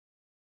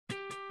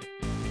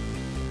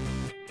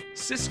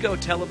Cisco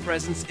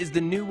TelePresence is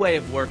the new way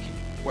of working,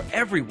 where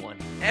everyone,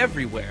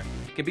 everywhere,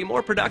 can be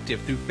more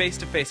productive through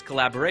face-to-face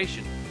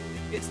collaboration.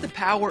 It's the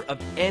power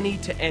of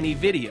any-to-any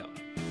video.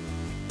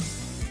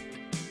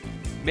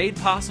 Made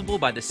possible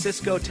by the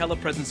Cisco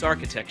TelePresence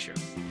architecture,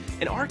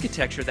 an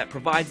architecture that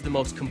provides the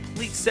most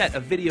complete set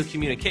of video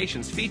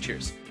communications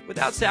features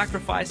without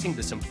sacrificing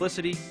the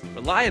simplicity,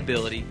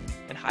 reliability,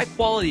 and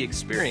high-quality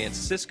experience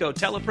Cisco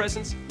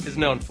TelePresence is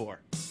known for.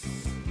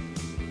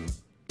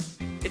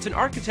 It's an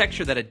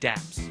architecture that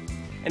adapts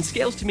and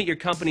scales to meet your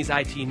company's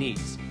IT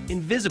needs,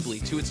 invisibly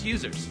to its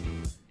users.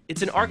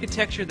 It's an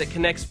architecture that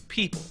connects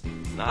people,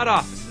 not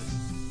offices.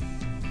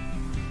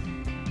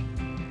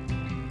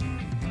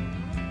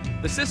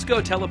 The Cisco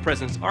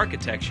TelePresence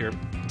architecture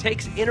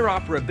takes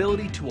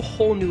interoperability to a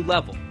whole new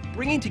level,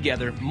 bringing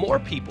together more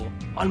people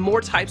on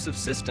more types of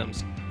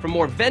systems from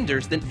more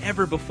vendors than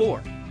ever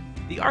before.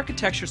 The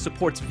architecture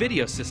supports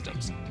video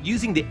systems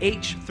using the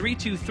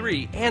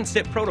H.323 and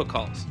SIP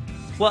protocols,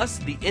 plus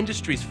the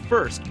industry's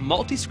first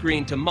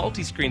multi-screen to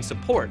multi-screen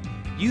support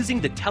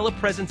using the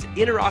TelePresence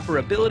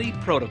Interoperability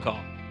Protocol.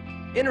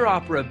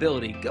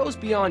 Interoperability goes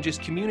beyond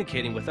just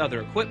communicating with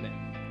other equipment.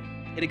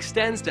 It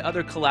extends to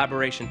other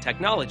collaboration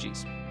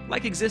technologies,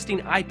 like existing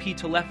IP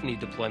telephony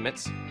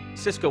deployments,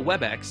 Cisco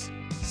WebEx,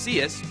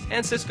 CS,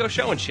 and Cisco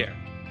Show and Share.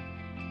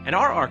 And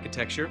our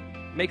architecture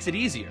makes it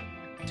easier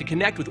to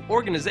connect with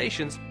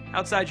organizations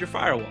outside your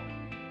firewall.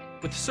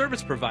 With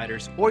service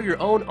providers or your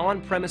own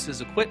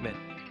on-premises equipment,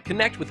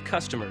 connect with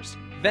customers,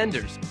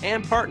 vendors,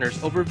 and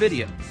partners over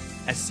video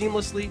as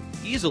seamlessly,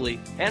 easily,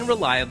 and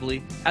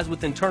reliably as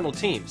with internal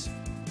teams.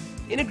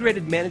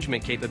 Integrated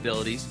management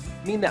capabilities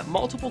mean that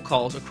multiple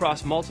calls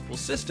across multiple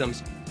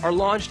systems are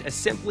launched as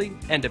simply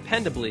and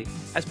dependably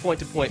as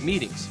point-to-point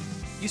meetings.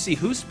 You see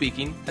who's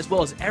speaking as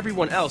well as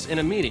everyone else in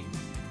a meeting.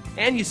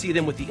 And you see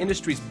them with the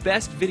industry's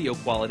best video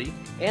quality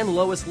and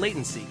lowest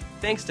latency,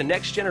 thanks to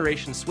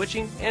next-generation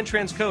switching and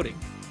transcoding.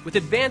 With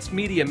advanced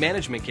media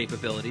management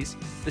capabilities,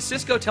 the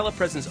Cisco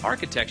TelePresence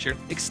architecture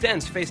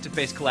extends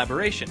face-to-face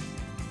collaboration.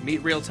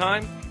 Meet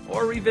real-time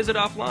or revisit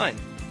offline.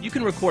 You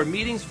can record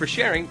meetings for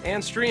sharing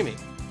and streaming.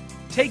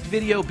 Take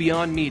video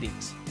beyond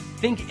meetings.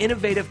 Think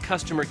innovative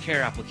customer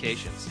care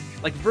applications,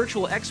 like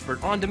Virtual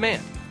Expert on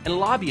Demand and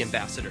Lobby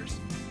Ambassadors.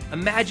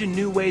 Imagine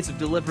new ways of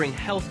delivering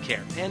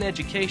healthcare and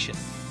education.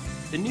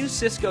 The new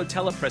Cisco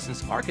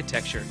TelePresence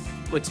architecture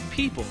puts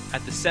people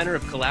at the center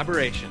of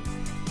collaboration.